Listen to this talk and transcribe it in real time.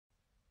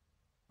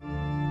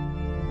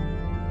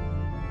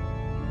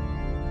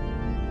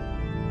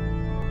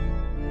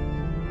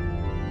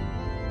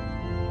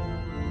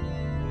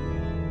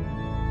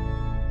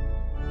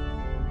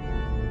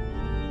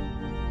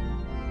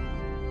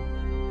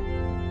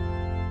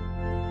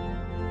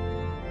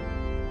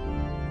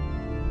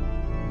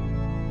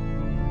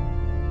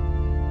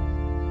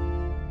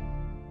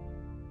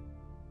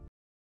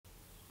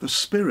the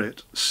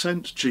Spirit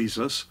sent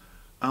Jesus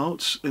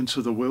out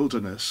into the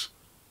wilderness,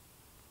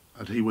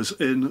 and he was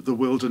in the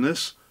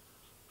wilderness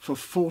for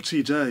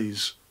 40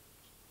 days,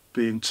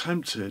 being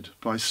tempted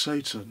by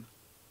Satan.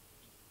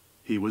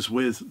 He was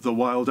with the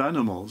wild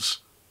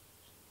animals,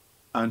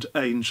 and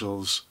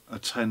angels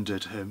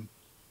attended him.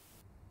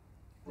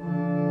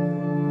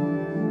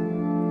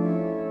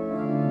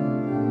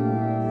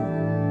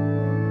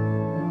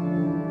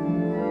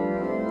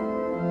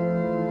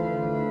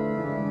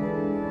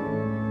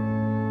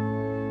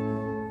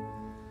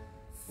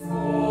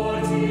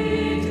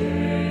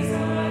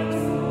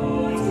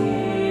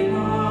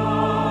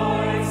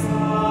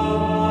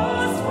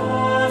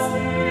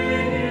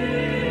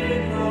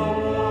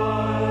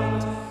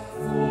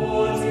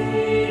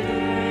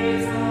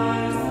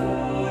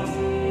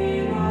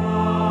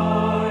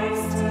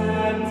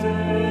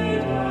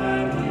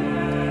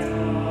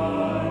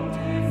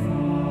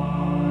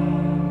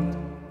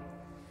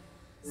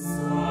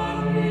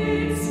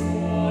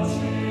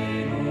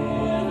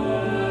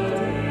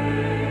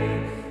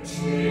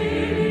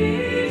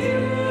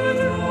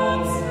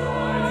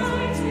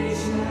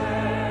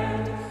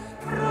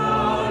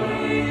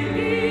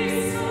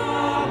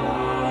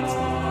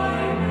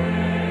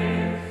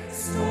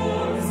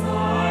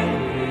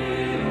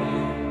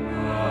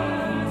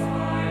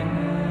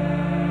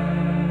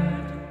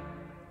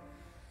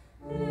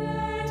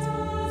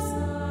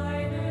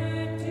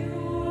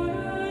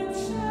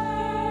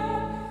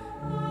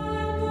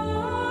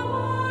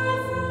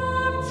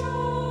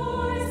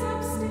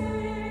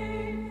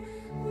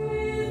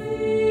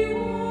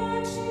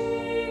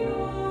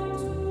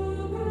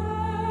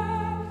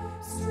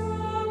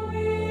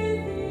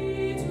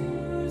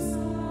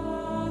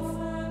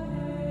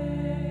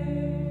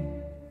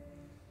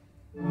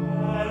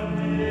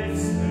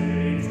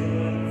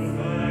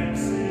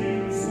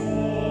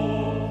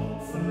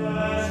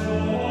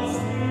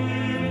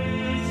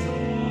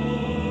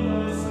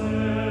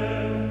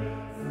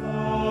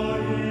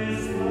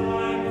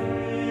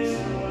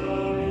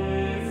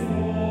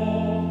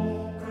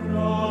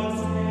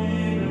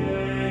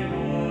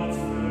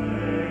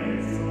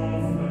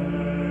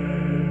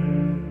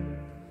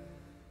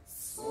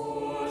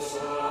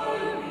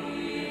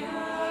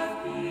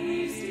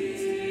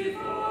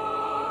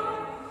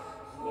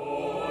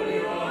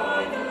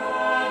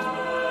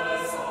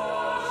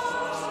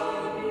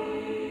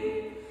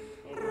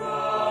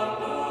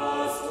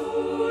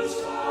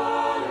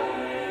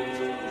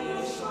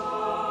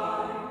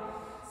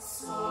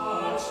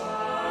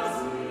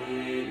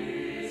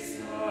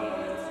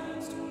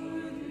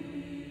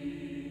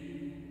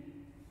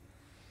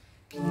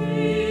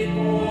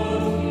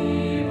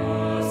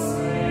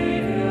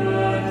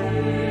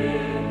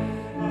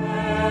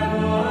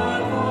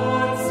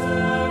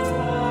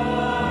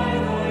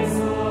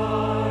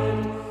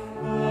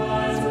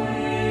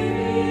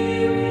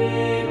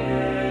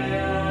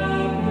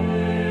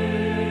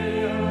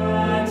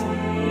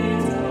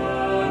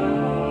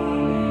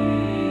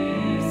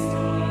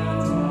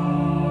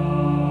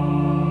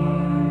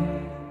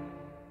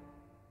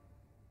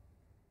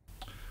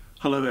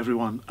 Hello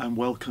everyone, and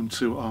welcome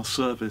to our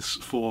service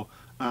for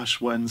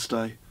Ash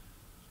Wednesday.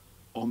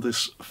 On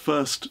this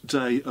first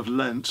day of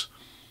Lent,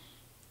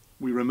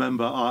 we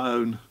remember our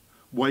own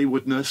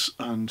waywardness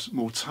and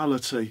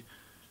mortality.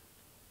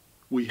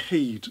 We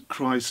heed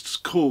Christ's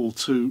call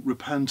to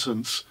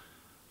repentance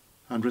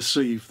and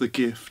receive the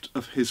gift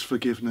of his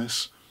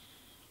forgiveness.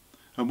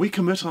 And we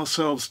commit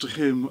ourselves to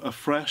him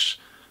afresh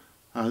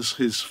as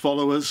his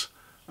followers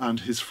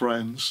and his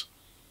friends.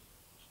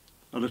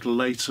 A little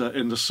later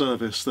in the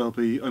service there'll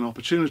be an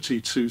opportunity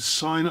to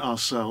sign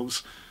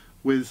ourselves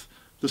with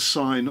the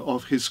sign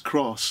of his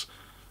cross.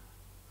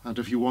 And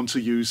if you want to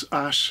use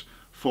ash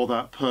for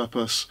that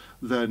purpose,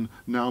 then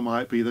now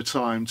might be the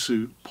time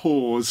to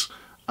pause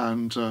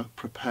and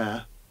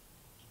prepare.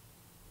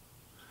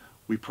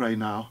 We pray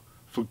now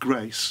for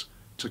grace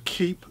to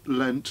keep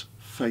Lent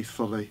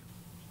faithfully.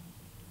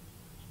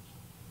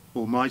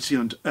 Almighty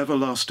and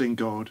everlasting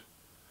God,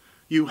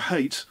 you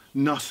hate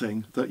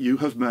nothing that you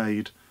have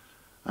made,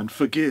 and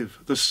forgive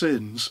the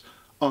sins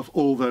of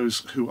all those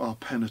who are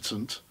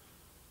penitent.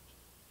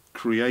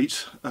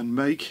 Create and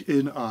make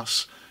in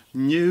us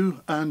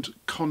new and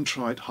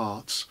contrite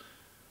hearts,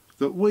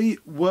 that we,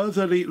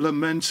 worthily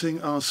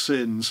lamenting our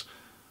sins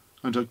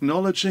and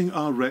acknowledging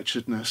our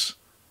wretchedness,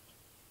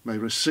 may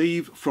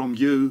receive from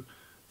you,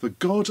 the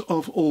God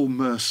of all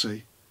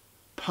mercy,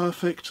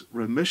 perfect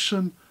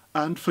remission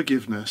and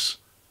forgiveness,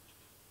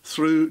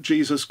 through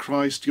Jesus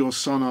Christ, your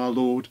Son, our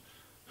Lord,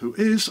 who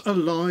is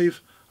alive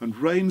and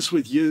reigns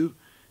with you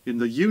in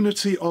the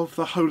unity of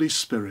the Holy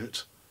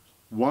Spirit,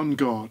 one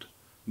God,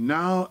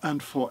 now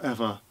and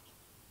forever.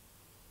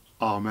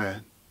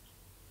 Amen.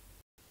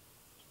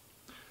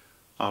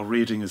 Our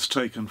reading is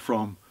taken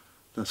from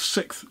the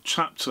 6th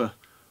chapter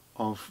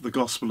of the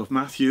Gospel of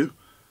Matthew,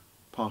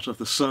 part of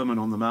the Sermon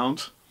on the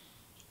Mount,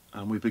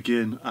 and we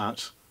begin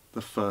at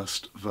the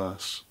first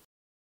verse.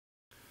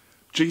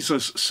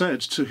 Jesus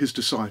said to his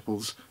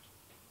disciples,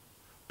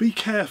 "Be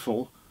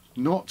careful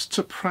not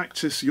to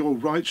practice your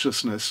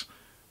righteousness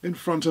in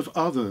front of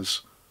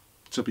others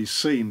to be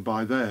seen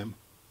by them.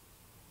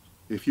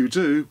 If you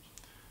do,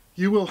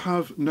 you will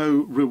have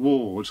no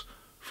reward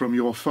from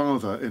your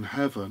Father in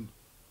heaven.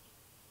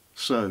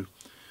 So,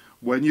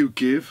 when you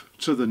give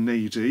to the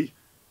needy,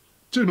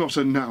 do not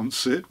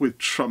announce it with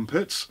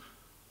trumpets,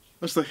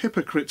 as the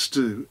hypocrites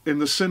do in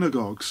the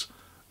synagogues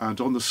and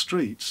on the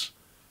streets,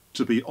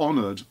 to be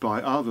honoured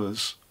by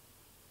others.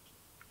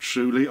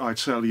 Truly, I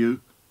tell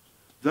you,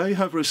 they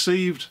have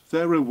received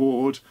their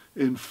reward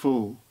in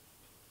full.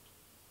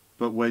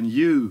 But when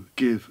you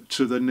give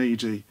to the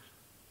needy,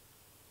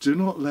 do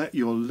not let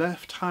your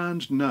left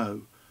hand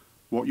know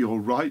what your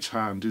right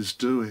hand is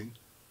doing,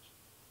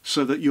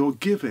 so that your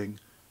giving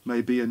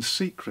may be in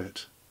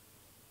secret.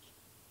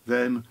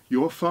 Then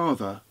your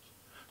Father,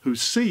 who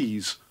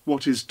sees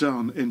what is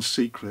done in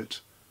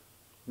secret,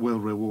 will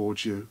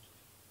reward you.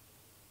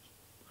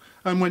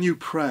 And when you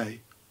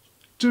pray,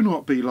 do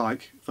not be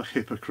like the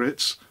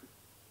hypocrites,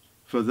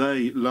 for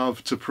they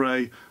love to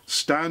pray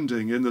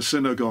standing in the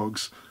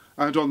synagogues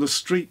and on the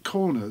street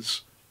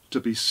corners to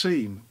be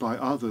seen by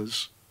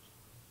others.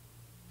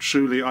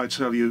 Truly, I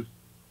tell you,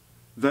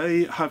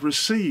 they have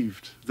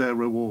received their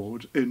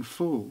reward in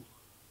full.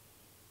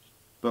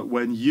 But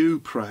when you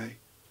pray,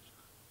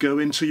 go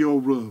into your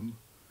room,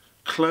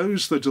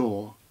 close the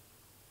door,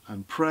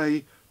 and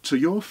pray to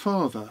your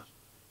Father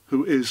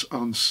who is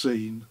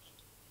unseen.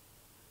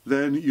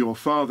 Then your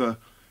Father,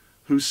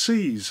 who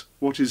sees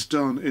what is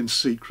done in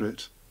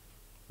secret,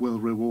 will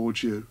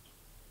reward you.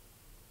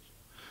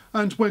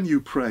 And when you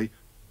pray,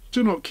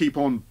 do not keep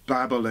on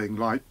babbling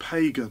like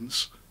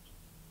pagans,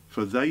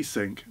 for they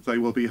think they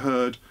will be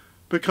heard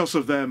because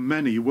of their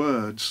many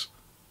words.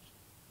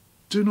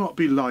 Do not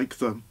be like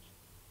them,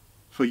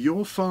 for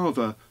your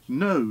Father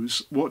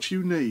knows what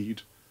you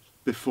need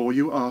before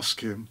you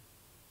ask him.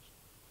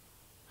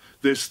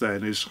 This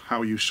then is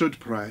how you should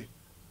pray.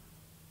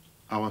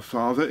 Our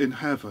Father in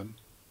heaven,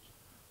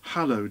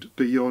 hallowed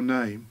be your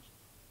name.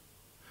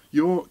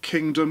 Your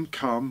kingdom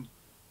come,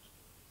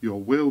 your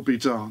will be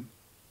done,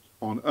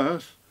 on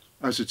earth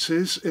as it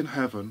is in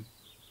heaven.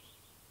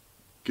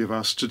 Give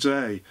us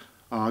today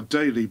our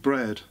daily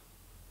bread,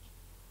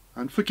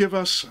 and forgive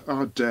us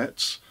our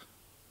debts,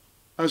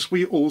 as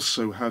we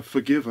also have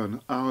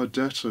forgiven our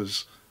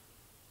debtors.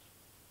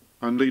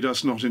 And lead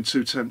us not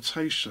into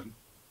temptation,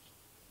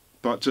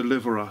 but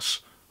deliver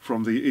us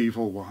from the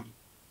evil one.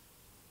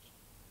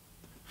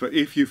 For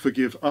if you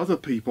forgive other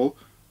people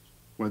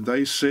when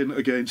they sin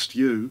against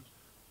you,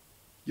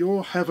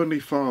 your heavenly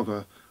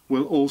Father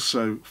will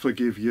also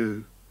forgive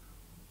you.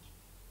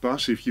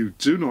 But if you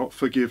do not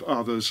forgive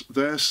others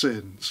their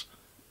sins,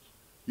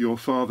 your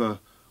Father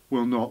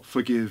will not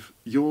forgive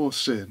your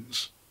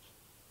sins.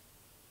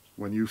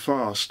 When you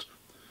fast,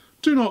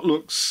 do not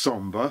look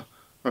sombre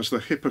as the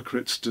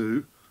hypocrites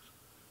do,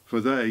 for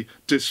they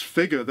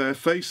disfigure their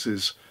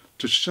faces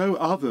to show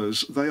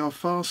others they are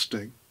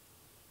fasting.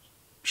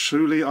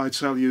 Truly, I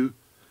tell you,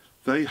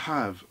 they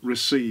have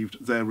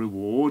received their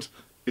reward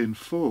in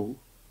full.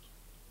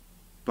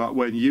 But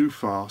when you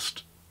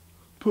fast,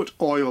 put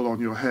oil on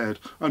your head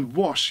and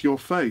wash your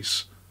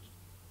face,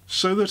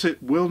 so that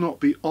it will not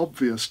be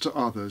obvious to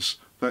others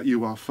that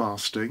you are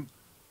fasting,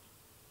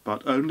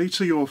 but only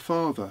to your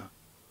Father,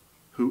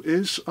 who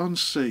is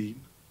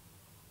unseen.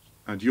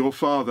 And your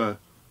Father,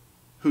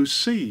 who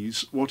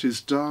sees what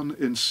is done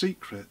in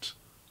secret,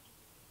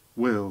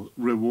 will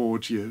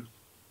reward you.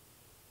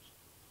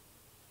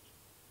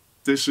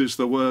 This is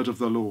the word of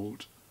the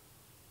Lord.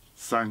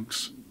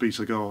 Thanks be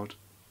to God.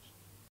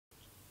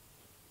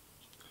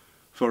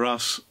 For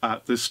us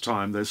at this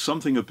time, there's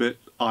something a bit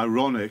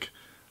ironic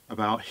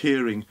about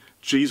hearing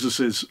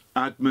Jesus'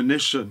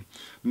 admonition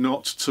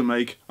not to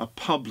make a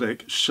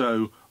public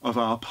show of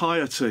our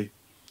piety.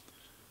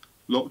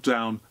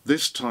 Lockdown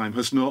this time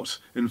has not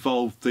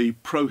involved the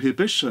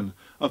prohibition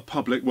of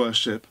public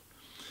worship.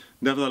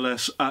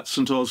 Nevertheless, at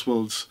St.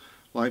 Oswald's,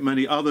 like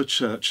many other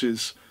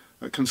churches,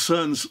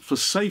 concerns for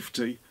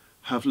safety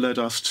have led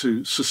us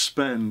to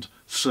suspend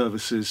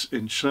services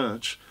in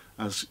church,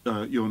 as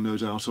you're no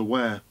doubt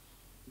aware.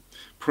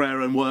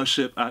 Prayer and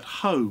worship at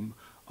home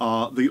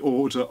are the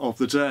order of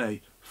the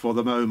day for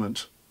the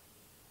moment.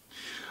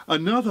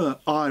 Another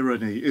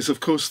irony is, of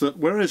course, that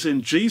whereas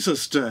in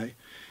Jesus' day,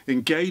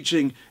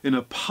 engaging in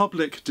a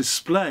public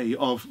display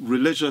of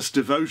religious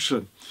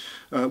devotion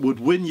would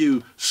win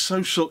you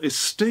social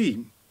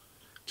esteem,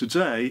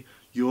 today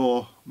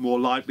you're more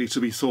likely to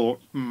be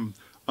thought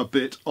a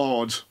bit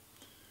odd.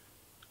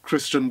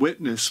 Christian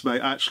witness may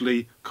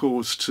actually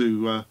cause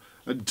to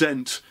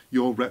dent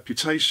your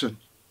reputation.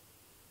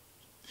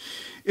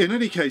 In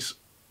any case,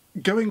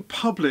 going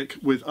public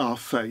with our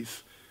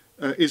faith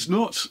is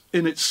not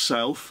in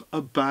itself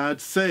a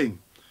bad thing.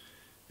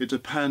 It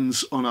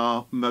depends on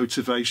our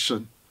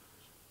motivation,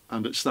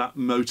 and it's that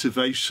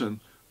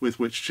motivation with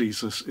which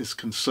Jesus is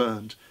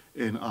concerned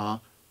in our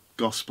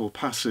gospel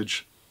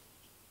passage.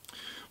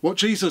 What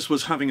Jesus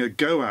was having a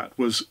go at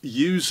was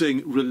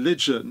using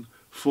religion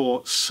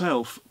for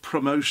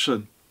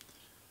self-promotion.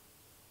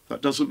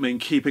 That doesn't mean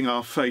keeping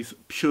our faith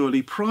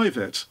purely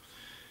private.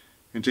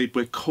 Indeed,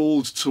 we're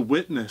called to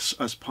witness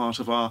as part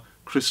of our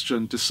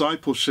Christian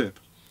discipleship.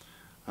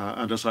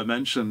 And as I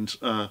mentioned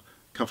a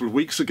couple of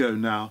weeks ago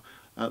now,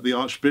 the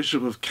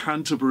Archbishop of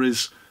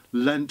Canterbury's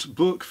Lent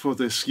book for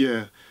this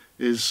year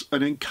is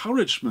an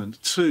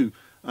encouragement to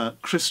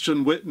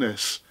Christian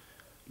witness,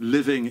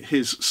 Living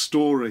His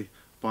Story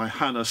by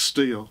Hannah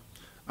Steele.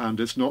 And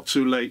it's not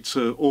too late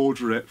to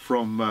order it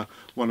from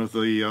one of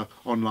the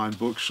online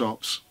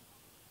bookshops.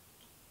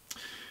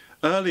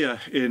 Earlier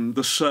in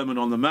the Sermon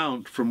on the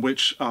Mount, from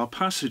which our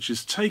passage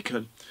is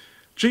taken,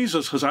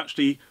 Jesus has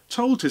actually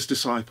told his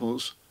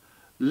disciples,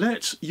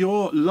 "Let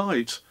your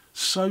light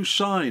so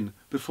shine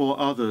before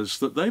others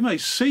that they may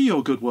see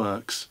your good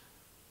works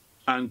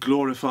and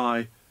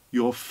glorify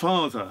your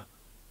Father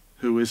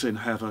who is in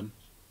heaven."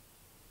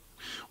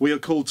 We are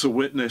called to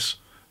witness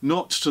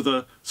not to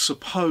the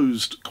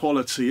supposed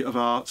quality of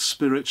our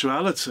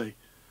spirituality,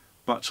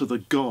 but to the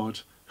God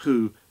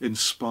who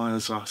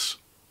inspires us.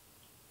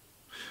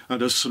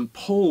 And as St.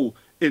 Paul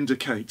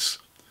indicates,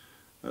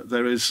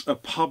 there is a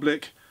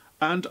public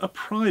and a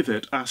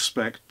private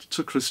aspect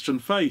to Christian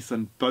faith,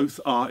 and both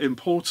are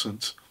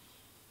important.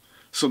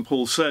 St.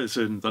 Paul says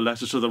in the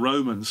letter to the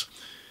Romans,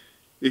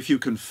 "If you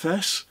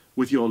confess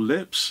with your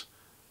lips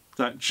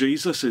that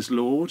Jesus is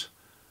Lord,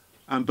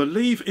 and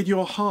believe in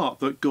your heart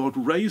that God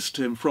raised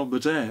him from the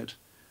dead,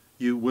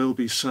 you will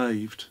be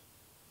saved."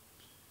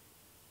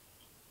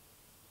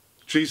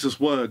 Jesus'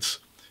 words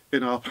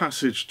in our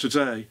passage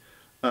today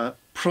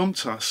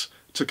prompt us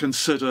to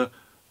consider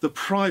the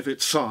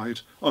private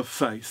side of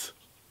faith,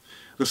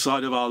 the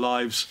side of our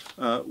lives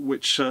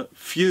which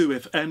few,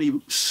 if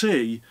any,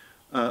 see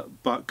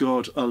but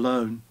God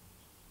alone,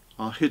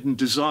 our hidden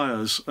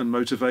desires and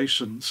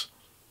motivations.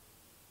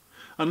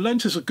 And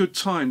Lent is a good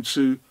time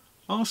to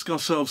ask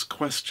ourselves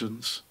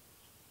questions.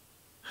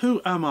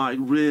 Who am I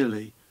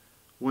really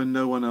when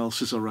no one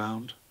else is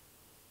around?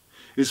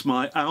 Is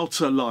my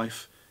outer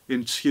life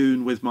in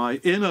tune with my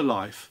inner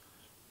life,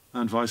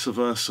 and vice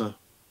versa?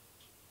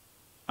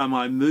 Am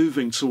I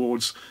moving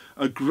towards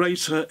a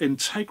greater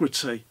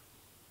integrity,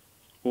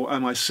 or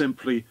am I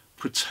simply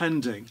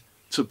pretending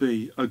to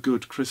be a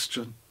good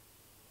Christian?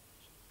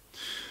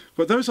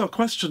 But those are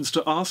questions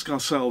to ask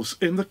ourselves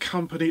in the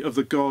company of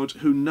the God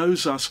who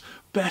knows us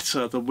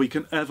better than we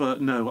can ever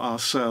know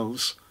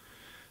ourselves,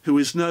 who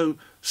is no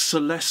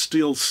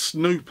celestial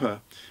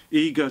snooper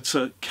eager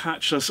to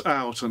catch us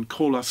out and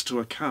call us to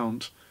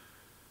account,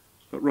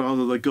 but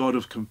rather the God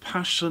of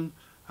compassion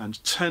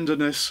and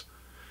tenderness,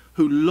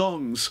 who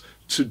longs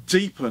to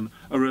deepen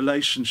a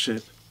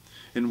relationship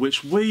in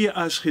which we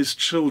as his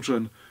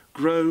children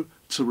grow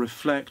to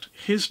reflect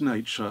his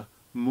nature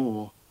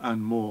more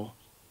and more.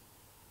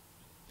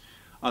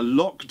 A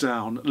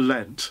lockdown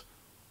Lent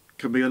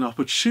can be an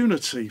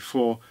opportunity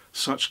for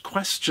such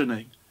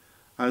questioning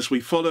as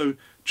we follow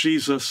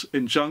Jesus'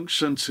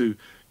 injunction to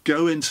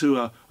go into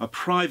a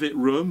private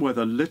room,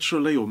 whether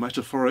literally or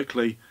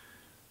metaphorically,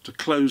 to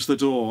close the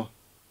door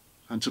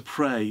and to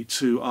pray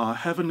to our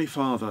Heavenly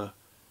Father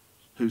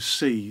who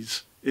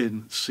sees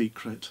in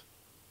secret.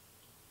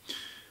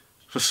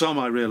 For some,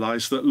 I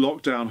realise that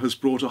lockdown has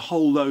brought a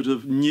whole load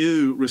of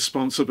new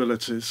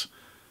responsibilities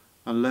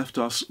and left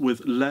us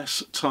with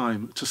less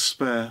time to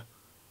spare.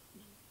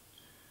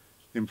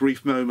 In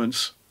brief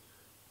moments,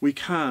 we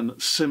can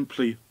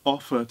simply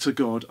offer to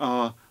God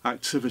our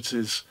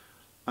activities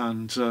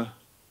and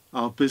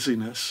our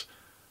busyness,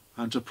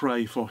 and to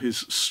pray for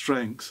his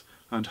strength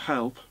and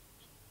help.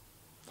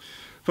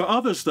 For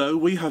others, though,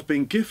 we have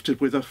been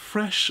gifted with a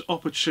fresh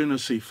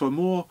opportunity for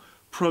more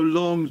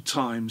prolonged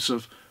times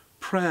of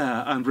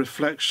prayer and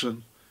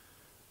reflection.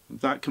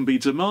 That can be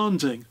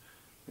demanding.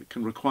 It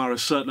can require a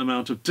certain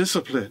amount of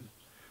discipline,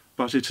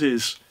 but it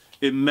is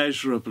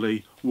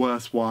immeasurably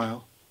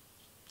worthwhile.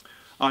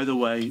 Either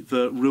way,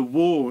 the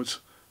reward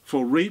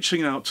for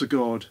reaching out to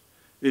God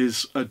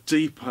is a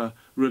deeper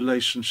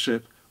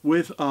relationship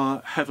with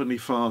our Heavenly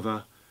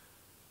Father,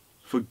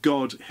 for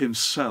God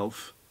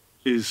himself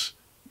is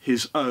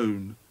his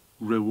own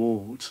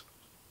reward.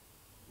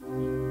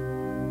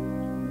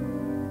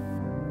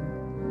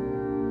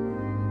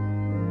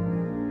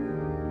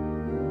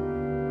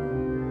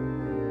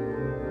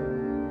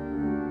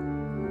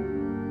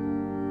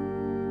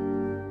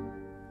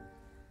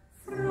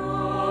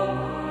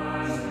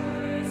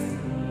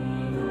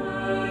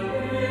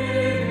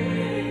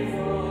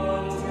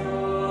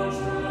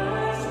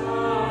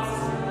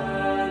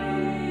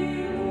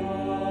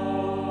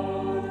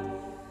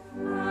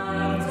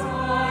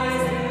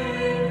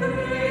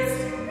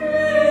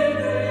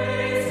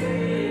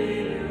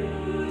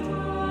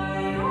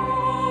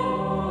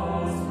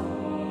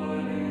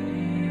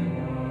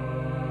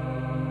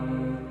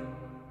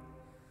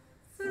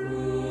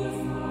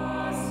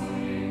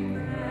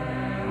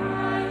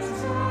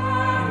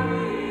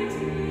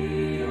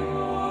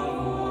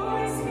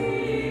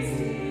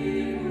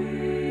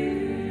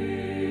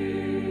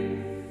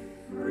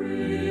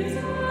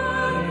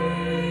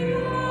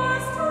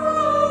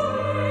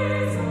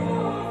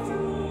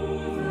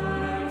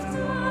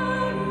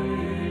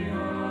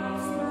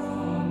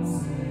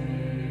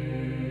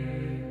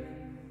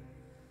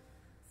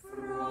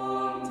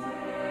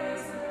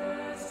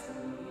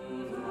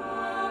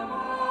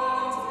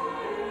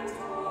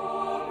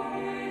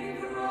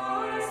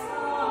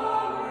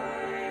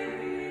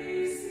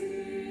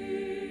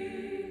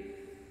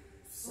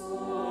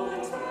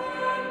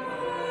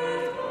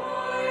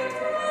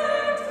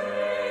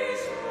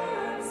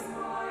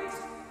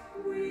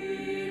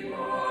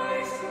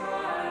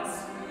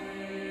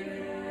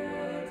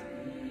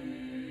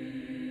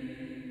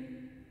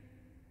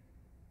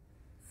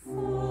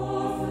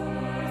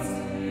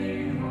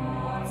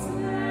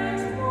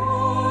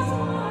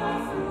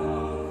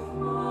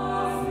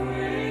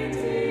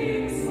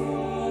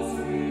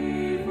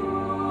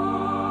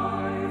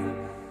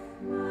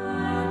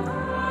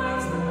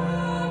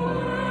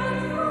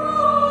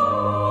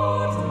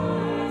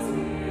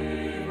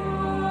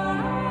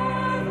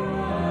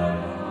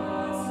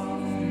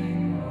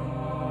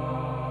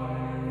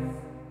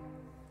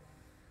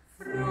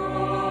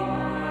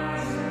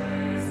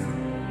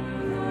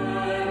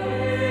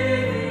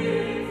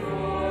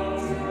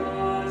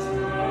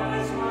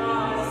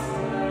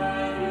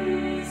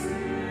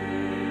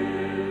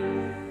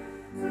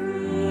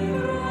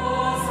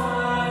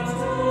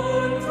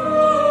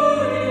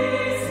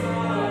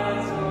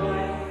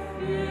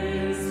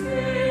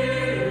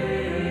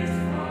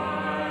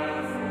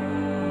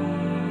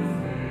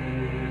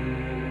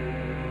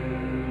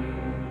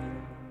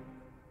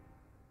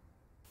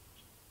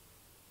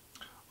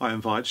 I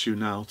invite you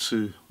now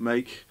to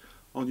make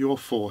on your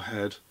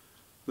forehead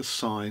the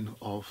sign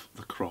of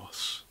the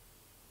cross.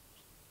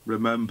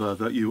 Remember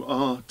that you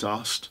are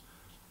dust,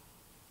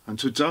 and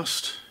to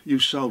dust you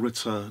shall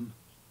return.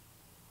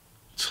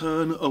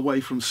 Turn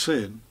away from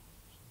sin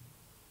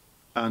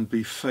and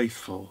be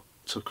faithful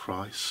to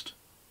Christ.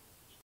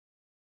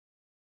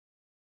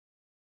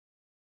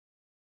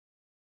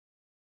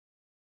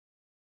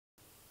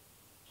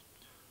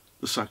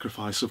 The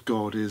sacrifice of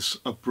God is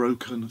a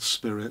broken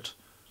spirit.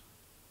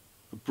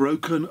 A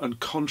broken and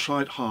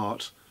contrite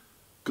heart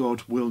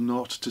God will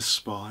not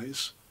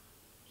despise.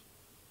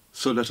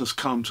 So let us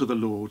come to the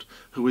Lord,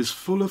 who is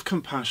full of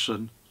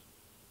compassion,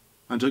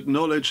 and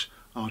acknowledge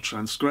our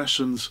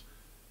transgressions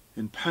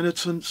in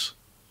penitence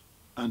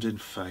and in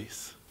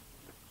faith.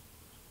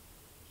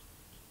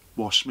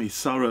 Wash me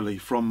thoroughly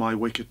from my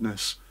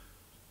wickedness,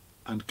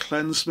 and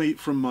cleanse me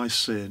from my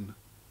sin.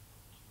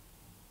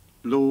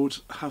 Lord,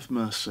 have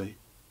mercy.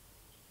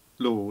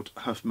 Lord,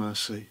 have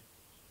mercy.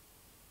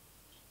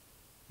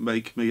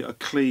 Make me a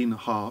clean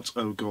heart,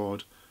 O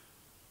God,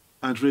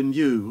 and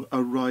renew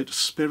a right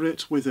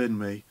spirit within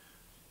me.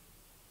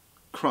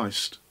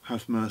 Christ,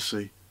 have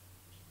mercy.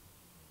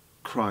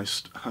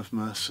 Christ, have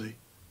mercy.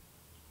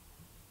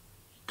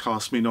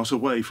 Cast me not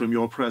away from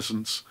your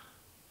presence,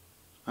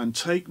 and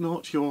take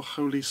not your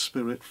Holy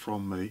Spirit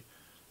from me.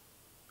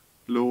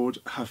 Lord,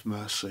 have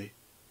mercy.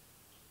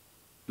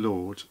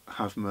 Lord,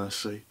 have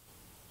mercy.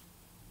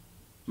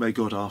 May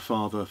God our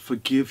Father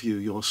forgive you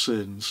your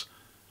sins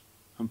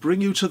and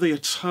bring you to the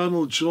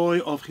eternal joy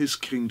of his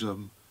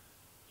kingdom,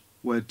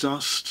 where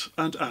dust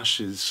and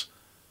ashes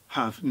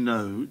have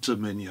no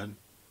dominion.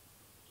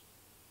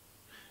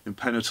 In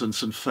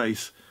penitence and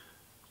faith,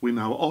 we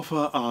now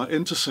offer our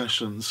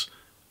intercessions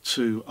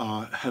to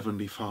our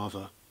Heavenly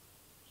Father.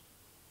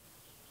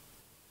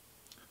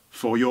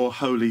 For your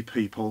holy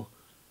people,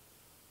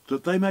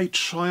 that they may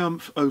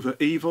triumph over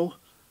evil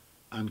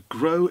and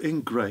grow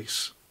in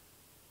grace,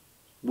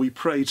 we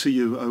pray to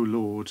you, O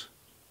Lord.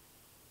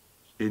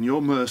 In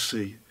your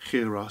mercy,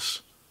 hear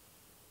us.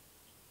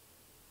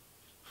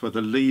 For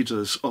the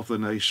leaders of the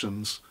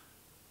nations,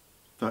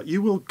 that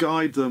you will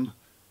guide them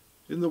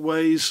in the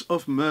ways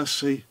of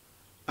mercy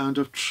and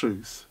of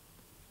truth.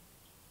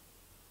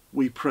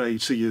 We pray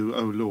to you,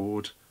 O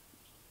Lord.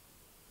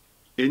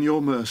 In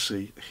your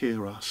mercy,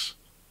 hear us.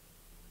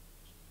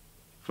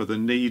 For the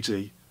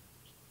needy,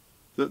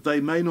 that they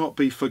may not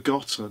be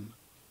forgotten,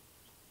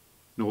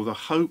 nor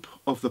the hope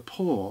of the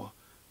poor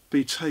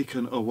be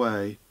taken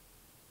away.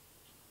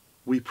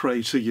 We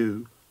pray to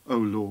you, O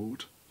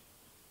Lord.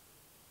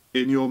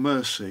 In your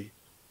mercy,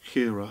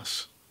 hear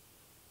us.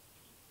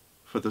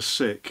 For the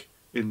sick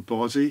in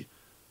body,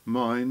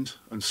 mind,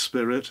 and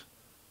spirit,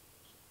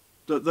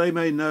 that they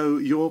may know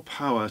your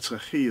power to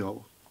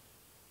heal.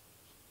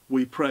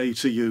 We pray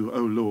to you,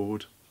 O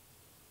Lord.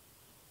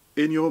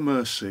 In your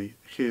mercy,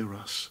 hear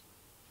us.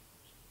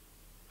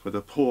 For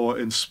the poor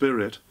in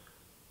spirit,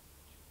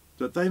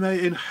 that they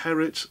may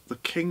inherit the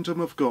kingdom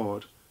of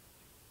God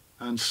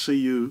and see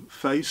you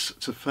face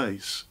to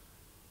face.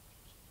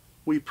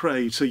 We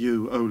pray to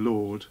you, O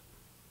Lord.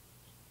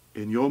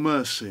 In your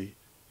mercy,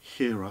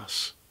 hear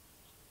us.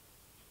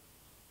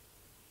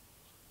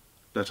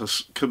 Let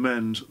us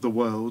commend the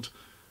world,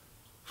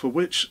 for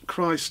which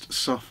Christ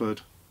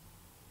suffered,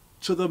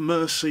 to the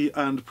mercy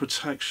and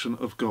protection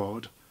of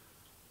God.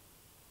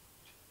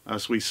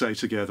 As we say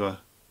together,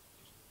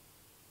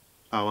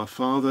 Our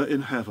Father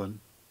in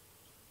heaven,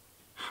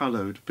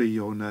 hallowed be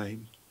your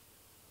name.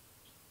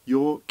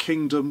 Your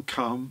kingdom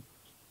come,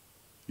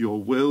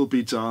 your will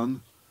be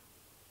done,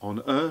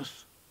 on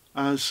earth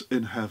as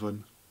in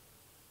heaven.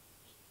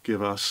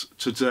 Give us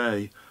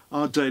today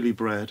our daily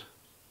bread.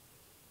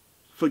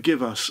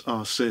 Forgive us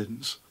our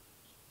sins,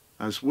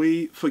 as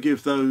we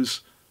forgive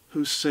those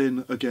who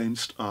sin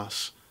against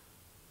us.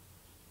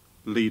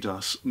 Lead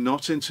us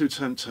not into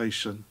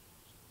temptation,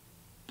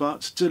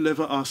 but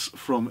deliver us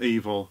from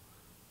evil.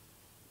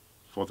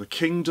 For the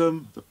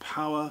kingdom, the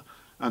power,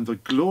 and the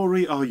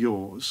glory are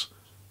yours,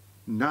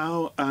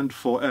 now and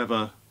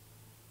forever.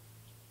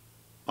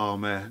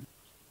 Amen.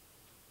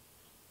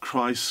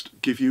 Christ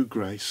give you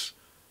grace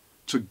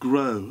to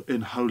grow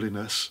in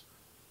holiness,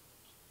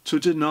 to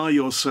deny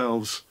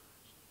yourselves,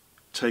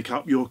 take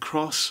up your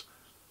cross,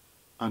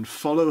 and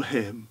follow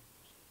him.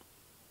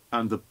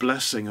 And the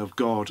blessing of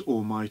God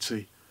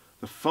Almighty,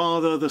 the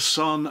Father, the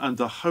Son, and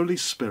the Holy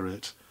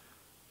Spirit,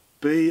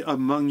 be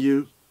among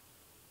you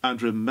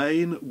and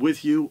remain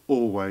with you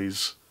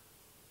always.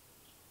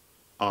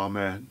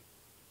 Amen.